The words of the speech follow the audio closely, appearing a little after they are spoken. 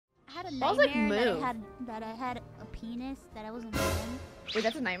had a Balls, like, nightmare move. that I had a penis that I wasn't born. Wait,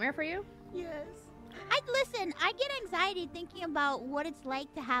 that's a nightmare for you? Yes. Listen, I get anxiety thinking about what it's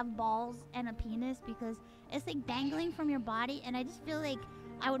like to have balls and a penis because it's like dangling from your body, and I just feel like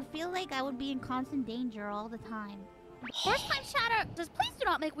I would be in constant danger all the time. First time chatter, just please do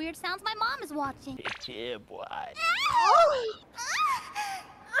not make weird sounds. My mom is watching. Yeah, boy.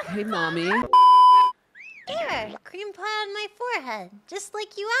 Hey, mommy. Here, cream pie on my forehead, just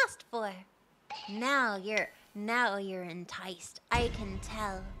like you asked for. Now you're enticed. I can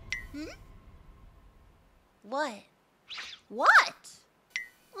tell. Hmm? What? What?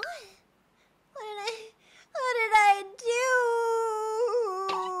 What? What did I do?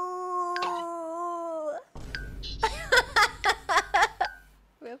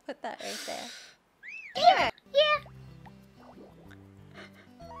 We'll put that right there. Here. Yeah.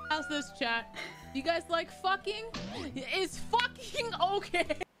 How's this, chat? You guys like fucking? Is fucking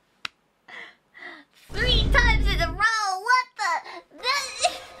okay? 3 times in a row. What the?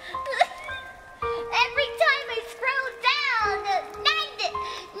 Every time I scroll down, nagged it.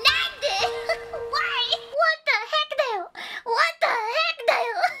 Why? What the heck, Dayo? What the heck,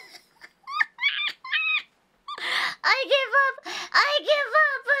 Dayo? I give up.